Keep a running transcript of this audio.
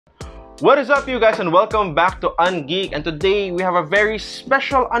What is up, you guys, and welcome back to Ungeek. And today we have a very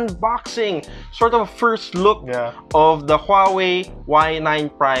special unboxing, sort of a first look of the Huawei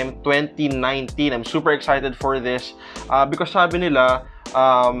Y9 Prime 2019. I'm super excited for this because sabi nila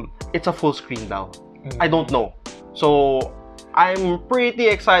it's a full screen daw. I don't know. So I'm pretty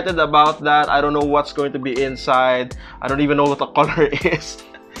excited about that. I don't know what's going to be inside. I don't even know what the color is.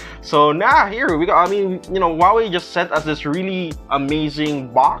 So now here we go. I mean, you know, Huawei just sent us this really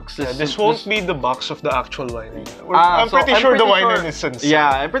amazing box. This won't be the box of the actual Y9. I'm pretty sure the Y9 is inside. Yeah,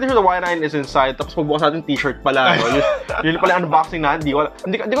 I'm pretty sure the Y9 is inside. Tapos pagbukas natin t-shirt pala. No? yun pala unboxing na. Hindi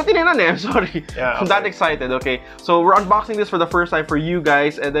ko tinignan eh. I'm sorry. Yeah, I'm that excited. Okay, so we're unboxing this for the first time for you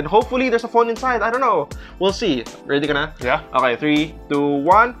guys, and then hopefully there's a phone inside. I don't know. We'll see. Ready ka na? Yeah. Okay, 3, 2,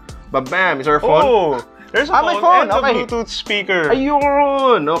 1. Ba-bam! Is there a phone? Oh! There's a phone and a Bluetooth speaker.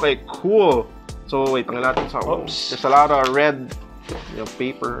 Ayun! Okay, cool. So, wait, tanggal natin sa... Oops. There's a lot of red, you know,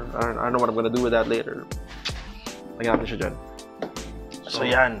 paper. I don't know what I'm gonna do with that later. Lagyan natin siya dyan. So,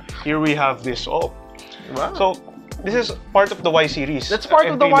 yan. Here we have this. Oh. Wow. So, this is part of the Y series. That's part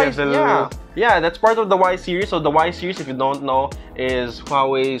of the Y series. Yeah, that's part of the Y series. So, the Y series, if you don't know, is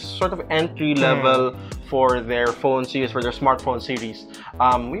Huawei's sort of entry level for their phone series, for their smartphone series.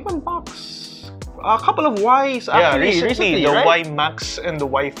 We've unboxed a couple of Ys actually recently, the right? Y Max and the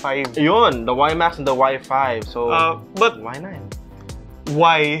Y5. Yun, the Y Max and the Y5. So, but Y9.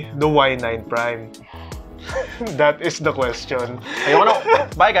 Why the Y9 Prime? That is the question. Ayoko na.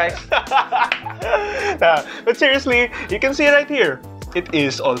 Bye, guys. But seriously, you can see right here. It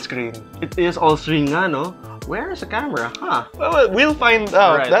is all screen. It is all screen nga, no? Where is the camera? Huh? Well, we'll find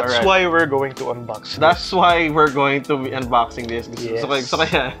out. Right, That's why we're going to unbox this. That's why we're going to be unboxing this. Yes. So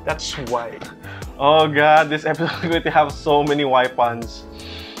kaya. That's why. Oh god, this episode is going to have so many Y-puns.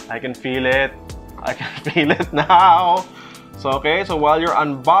 I can feel it. I can feel it now. So okay, so while you're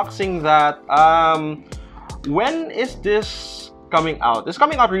unboxing that, when is this coming out? It's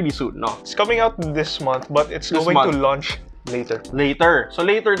coming out really soon, no? It's coming out this month, but it's going to launch later. So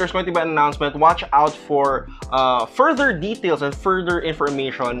later, there's going to be an announcement. Watch out for further details and further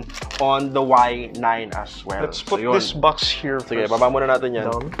information on the Y9 as well. Let's put this box here first. Sige, baba muna natin yan.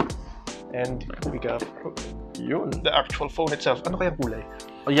 Down. And we got the actual phone itself. Ano kayang kulay?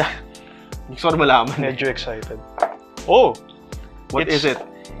 Oh yeah, gusto ko malaman. Medyo excited. Oh! What is it?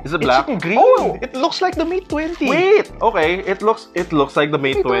 Is it black? It's green. Oh! It looks like the Mate 20. Wait! Okay, it looks like the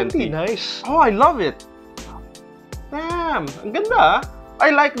Mate 20. Nice. Oh, I love it. Damn, ang ganda. I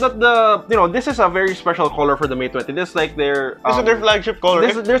like that this is a very special color for the Mate 20. This is like their this is their flagship color.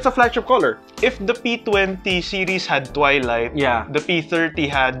 There's a flagship color. If the P20 series had Twilight, the P30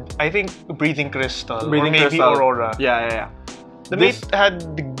 had, I think, Breathing Crystal, or maybe Aurora. Yeah. The Mate had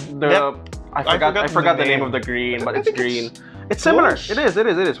I forgot the name of the green, but it's green. It's similar. It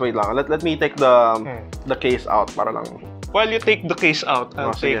is. Wait lang. Let me take the case out para lang. While you take the case out,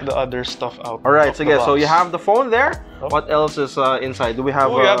 I'll take the other stuff out. Alright, so you have the phone there. What else is inside? Do we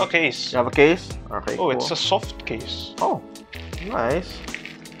have we have a case. You have a case? Okay, cool. It's a soft case. Oh, nice.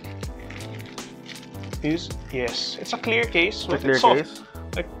 Yes, it's a clear case. It's a clear case.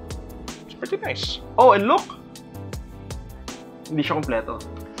 Like, it's pretty nice. Oh, and look! Hindi siya kompleto.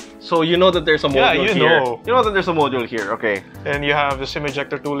 So you know that there's a module here. You know that there's a module here, okay. And you have the SIM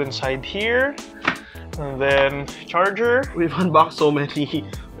ejector tool inside here. And then charger. We've unboxed so many.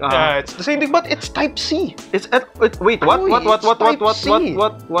 Yeah, it's the same thing, but it's Type C. Wait, what?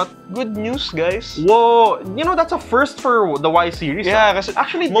 Good news, guys. Whoa, you know that's a first for the Y series. Yeah, because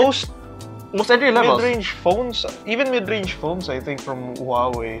actually most entry levels, mid-range phones, even mid-range phones, I think from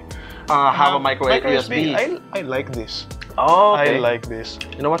Huawei, have a micro USB. I like this. Oh, okay. I like this.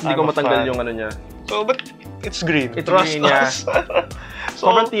 You know what? Hindi ko matanggal yung ano niya. So, but it's green. It's green, yeah.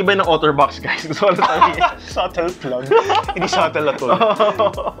 Sobrang tibay ng OtterBox, guys. Gusto ko na subtle plug. Hindi subtle at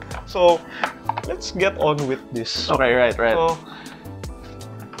all. So, let's get on with this. Okay, right. So,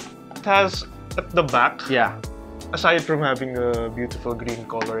 it has at the back. Yeah. Aside from having a beautiful green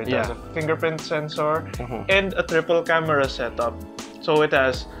color, it has a fingerprint sensor and a triple camera setup. So it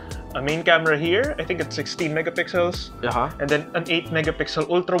has a main camera here. I think it's 16 megapixels. And then an 8 megapixel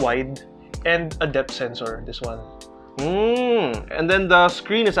ultra wide and a depth sensor. This one. And then the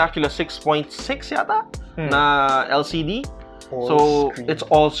screen is actually a 6.6 yata na LCD. It's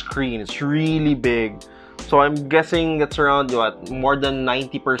all screen. It's really big. So I'm guessing it's around what, more than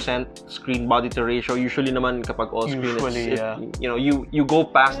 90% screen body to ratio. Usually naman kapag all screen, you know, you go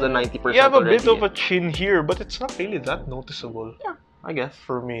past the 90%. You have a bit of a chin here, but it's not really that noticeable. Yeah, I guess.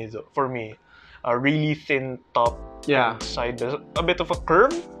 For me, though, a really thin top. And side. There's a bit of a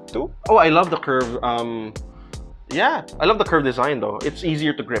curve too. Oh, I love the curve. Yeah, I love the curve design though. It's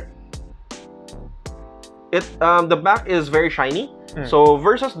easier to grip. The back is very shiny. So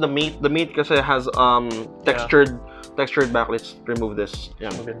versus the Mate kasi has textured back. Let's remove this.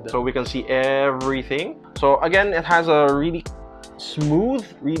 Yeah. So we can see everything. So again, it has a really smooth,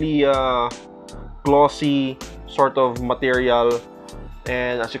 really glossy sort of material,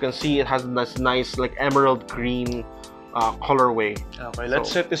 and as you can see, it has this nice like emerald green colorway. Okay,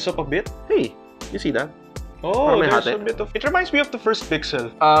 let's set this up a bit. Hey, you see that? Oh, there's a bit of... It reminds me of the first Pixel.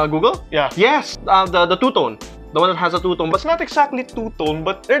 Google? Yeah. Yes, the two-tone. The one that has a two-tone. But it's not exactly two-tone,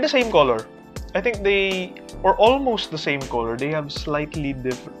 but they're the same color. I think they... Or almost the same color. They have slightly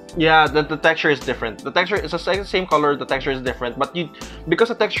different... Yeah, the texture is different. The texture is the same color, the texture is different. But because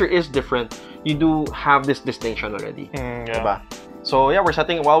the texture is different, you do have this distinction already. Yeah. Diba? So yeah,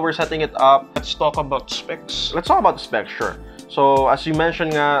 while we're setting it up, let's talk about specs. Let's talk about the specs, sure. So as you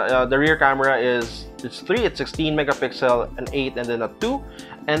mentioned, the rear camera it's 16 megapixel, an 8, and then a 2,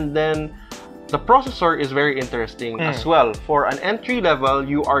 and then the processor is very interesting as well. For an entry level,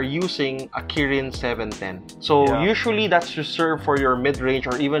 you are using a Kirin 710. So usually that's reserved for your mid-range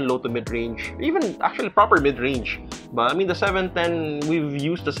or even low to mid-range, even actually proper mid-range. But I mean the 710, we've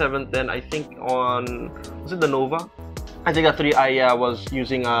used the 710 I think on, was it the Nova? I think a 3i was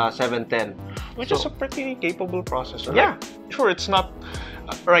using a 710. Which is a pretty capable processor. Yeah. Like, sure, it's not,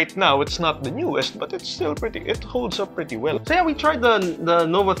 right now, it's not the newest, but it's still pretty, it holds up pretty well. So yeah, we tried the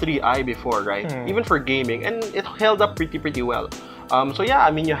Nova 3i before, right? Even for gaming, and it held up pretty well. So yeah, I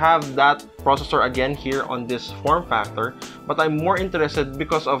mean, you have that processor again here on this form factor, but I'm more interested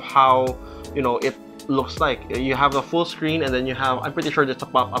because of how, you know, it looks like. You have a full screen, and then you have, I'm pretty sure there's a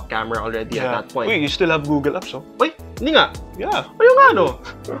pop-up camera already at that point. Wait, you still have Google Apps, oh? Wait, hindi nga. Yeah. Ayun nga, no?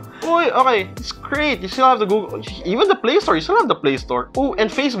 Uy, okay, it's great. You still have the Google, even the Play Store, you still have the Play Store. Oh, and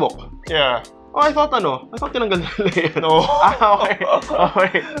Facebook. Yeah. Oh, I thought tinanggal nila yun. No.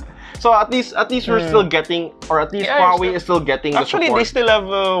 Okay. So at least we're still getting, or at least Huawei is still getting the support. Actually, they still have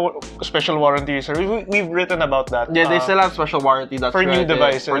special warranty. So we've written about that. Yeah, they still have special warranty. That's for new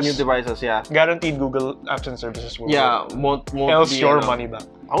devices. For new devices, yeah. Guaranteed Google Apps and Services will won't else your money back.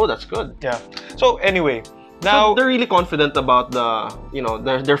 Oh, that's good. Yeah. So anyway, now so they're really confident about the, you know,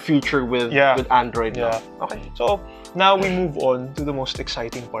 their future with Android. Yeah. Now. Okay. So now we move on to the most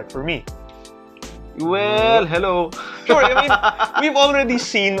exciting part for me. Well, hello. Sure, I mean, we've already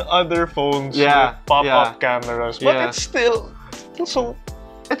seen other phones with pop-up cameras, but it's still so...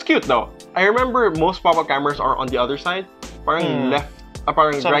 It's cute though. I remember most pop-up cameras are on the other side. Parang left,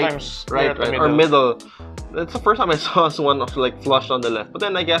 parang sometimes right, or middle. That's the first time I saw one of like flushed on the left. But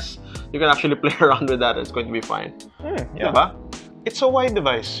then I guess you can actually play around with that. It's going to be fine. Yeah. Diba? It's a wide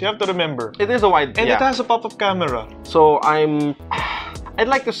device. You have to remember. It is a wide, and it has a pop-up camera. So I'd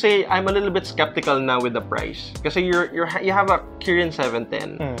like to say I'm a little bit skeptical now with the price. Because you have a Kirin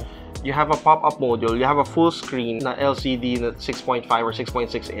 710. You have a pop-up module. You have a full screen na LCD na 6.5 or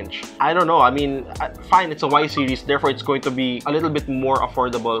 6.6 inch. I don't know. I mean, fine, it's a Y series. Therefore, it's going to be a little bit more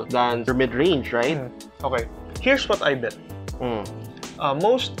affordable than your mid-range, right? Okay. Here's what I bet.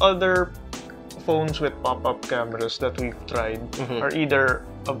 Most other phones with pop-up cameras that we've tried are either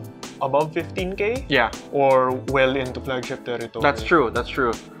above 15K or well into flagship territory. That's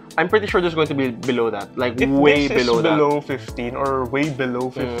true. I'm pretty sure there's going to be below that, like way below that. If below 15 or way below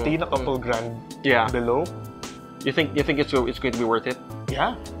 15, a couple grand below. You think it's going to be worth it?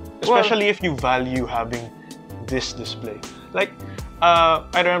 Yeah, especially if you value having this display. Like, I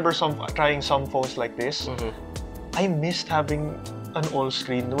remember trying some phones like this. I missed having an all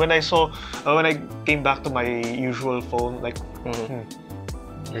screen. When I came back to my usual phone, like,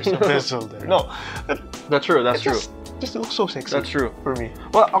 there's a bezel there. No, that's true. Just looks so sexy. That's true for me.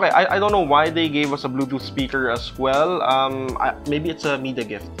 Well, okay, I don't know why they gave us a Bluetooth speaker as well. Maybe it's a media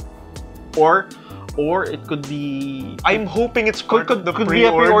gift, or it could be. I'm hoping it's part of the pre-order. Be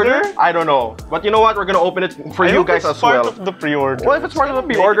a pre-order. I don't know, but you know what? We're gonna open it for you guys as well. Part of the pre-order. Well, if it's part of the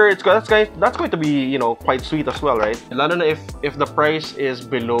pre-order, that's going to be, you know, quite sweet as well, right? Lalo na if the price is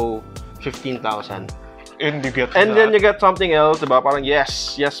below 15,000. And you get then you get something else, diba? Parang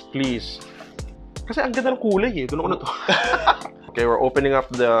yes, please. Kasi ang ganda ng kulay eh. Doon ako na to. Okay, we're opening up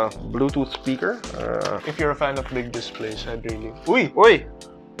the Bluetooth speaker. If you're a fan of big displays, I'd really... Uy!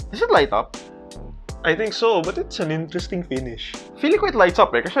 Does it light up? I think so, but it's an interesting finish. Feeling quite lights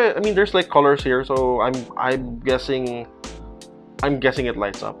up eh. Kasi, I mean, there's like colors here, so I'm guessing it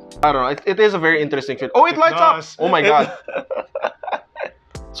lights up. I don't know. It is a very interesting fit. Oh, it lights up! Oh my god.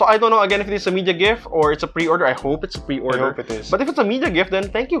 So I don't know again if it is a media gift or it's a pre-order. I hope it's a pre-order. I hope it is. But if it's a media gift, then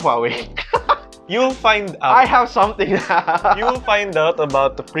thank you, Huawei. You'll find out. I have something. You'll find out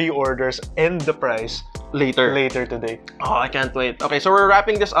about the pre-orders and the price later today. Oh, I can't wait. Okay, so we're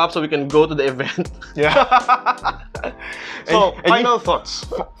wrapping this up so we can go to the event. Yeah. So final thoughts.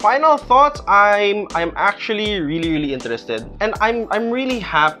 Final thoughts. I'm actually really interested, and I'm really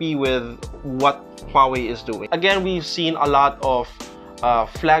happy with what Huawei is doing. Again, we've seen a lot of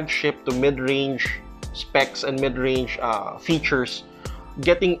flagship to mid-range specs and mid-range features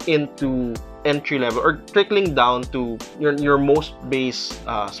getting into entry level or trickling down to your most base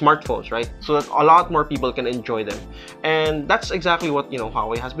smartphones, right? So that a lot more people can enjoy them, and that's exactly what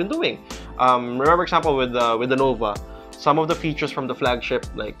Huawei has been doing. Remember, for example, with the Nova, some of the features from the flagship,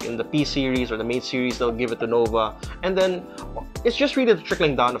 like in the P series or the Mate series, they'll give it to Nova, and then it's just really the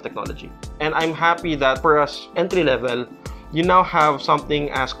trickling down of technology. And I'm happy that for us entry level, you now have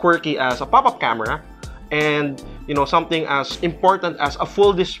something as quirky as a pop-up camera, and something as important as a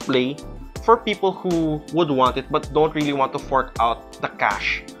full display for people who would want it but don't really want to fork out the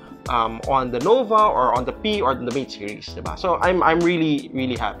cash on the Nova or on the P or the Mate series, diba? So I'm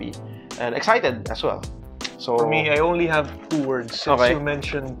really happy and excited as well. So for me, I only have 2 words since you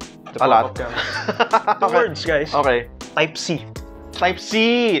mentioned the pop-up camera. 2 words, guys. Okay. Type-C.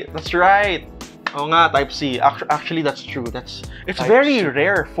 Type-C. That's right. Oh nga, Type-C. Actually, that's true. It's very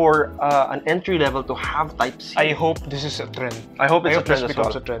rare for an entry level to have Type-C. I hope this is a trend. I hope it's a trend this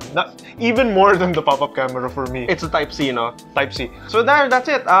becomes a trend. Even more than the pop-up camera for me. It's a Type-C, Type-C. So that's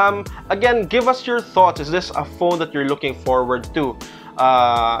it. Again, give us your thoughts. Is this a phone that you're looking forward to?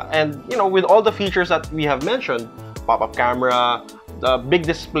 And with all the features that we have mentioned, pop-up camera, the big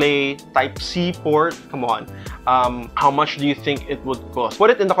display, Type-C port, come on. How much do you think it would cost? Put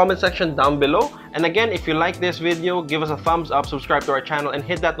it in the comment section down below. And again, if you like this video, give us a thumbs up, subscribe to our channel, and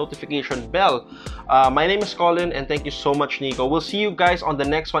hit that notification bell. My name is Colin, and thank you so much, Nico. We'll see you guys on the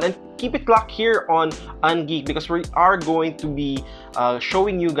next one. And keep it locked here on Ungeek, because we are going to be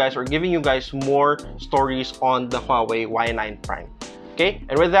showing you guys or giving you guys more stories on the Huawei Y9 Prime. Okay?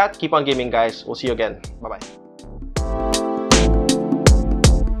 And with that, keep on gaming, guys. We'll see you again. Bye-bye.